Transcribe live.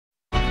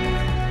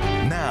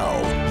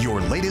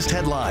biggest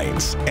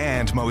headlines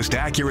and most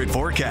accurate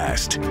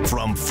forecast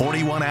from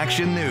 41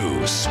 Action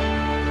News.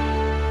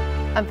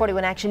 I'm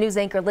 41 Action News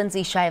anchor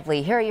Lindsay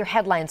Shively. Here are your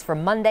headlines for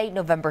Monday,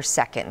 November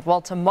 2nd.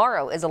 Well,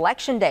 tomorrow is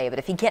Election Day, but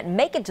if you can't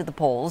make it to the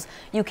polls,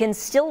 you can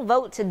still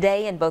vote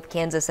today in both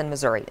Kansas and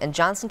Missouri. In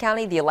Johnson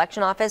County, the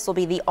election office will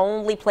be the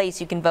only place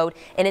you can vote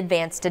in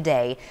advance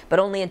today, but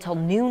only until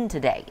noon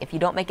today. If you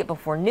don't make it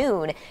before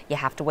noon, you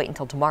have to wait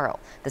until tomorrow.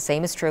 The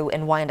same is true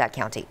in Wyandotte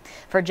County.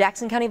 For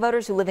Jackson County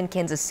voters who live in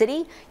Kansas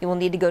City, you will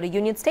need to go to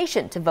Union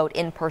Station to vote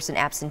in-person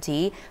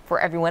absentee. For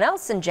everyone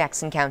else in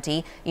Jackson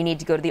County, you need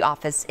to go to the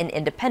office in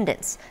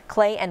Independence.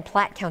 Clay and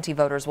Platte County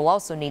voters will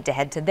also need to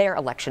head to their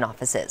election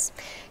offices.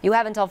 You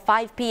have until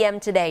 5 p.m.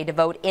 today to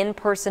vote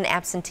in-person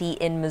absentee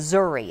in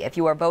Missouri. If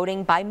you are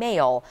voting by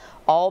mail,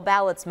 all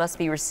ballots must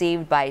be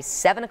received by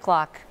 7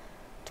 o'clock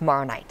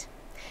tomorrow night.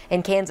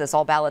 In Kansas,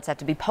 all ballots have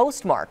to be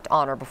postmarked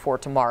on or before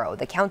tomorrow.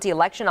 The county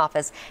election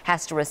office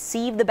has to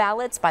receive the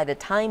ballots by the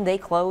time they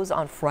close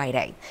on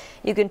Friday.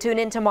 You can tune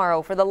in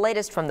tomorrow for the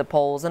latest from the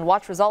polls and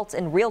watch results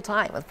in real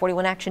time with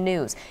 41 Action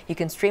News. You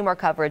can stream our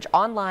coverage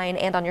online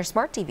and on your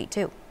smart TV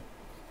too.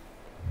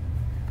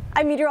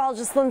 I'm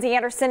meteorologist Lindsay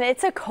Anderson.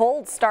 It's a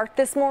cold start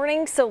this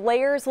morning, so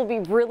layers will be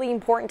really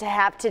important to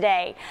have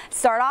today.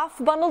 Start off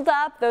bundled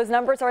up. Those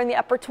numbers are in the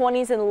upper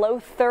 20s and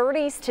low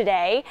 30s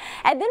today,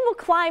 and then we'll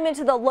climb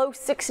into the low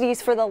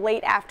 60s for the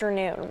late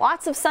afternoon.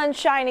 Lots of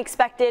sunshine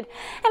expected,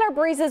 and our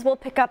breezes will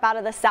pick up out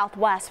of the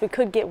southwest. We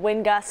could get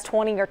wind gusts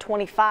 20 or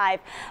 25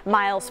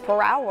 miles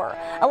per hour.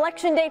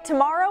 Election day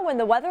tomorrow, and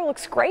the weather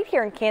looks great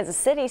here in Kansas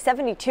City.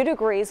 72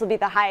 degrees will be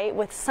the high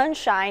with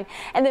sunshine,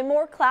 and then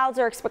more clouds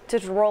are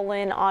expected to roll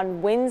in on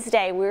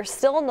Wednesday. We're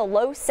still in the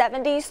low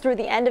 70s through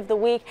the end of the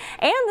week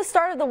and the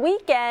start of the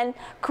weekend.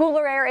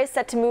 Cooler air is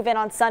set to move in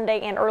on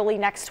Sunday and early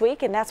next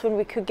week, and that's when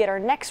we could get our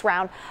next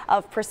round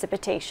of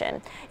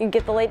precipitation. You can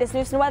get the latest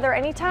news and weather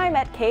anytime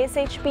at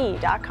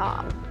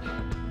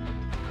kshb.com.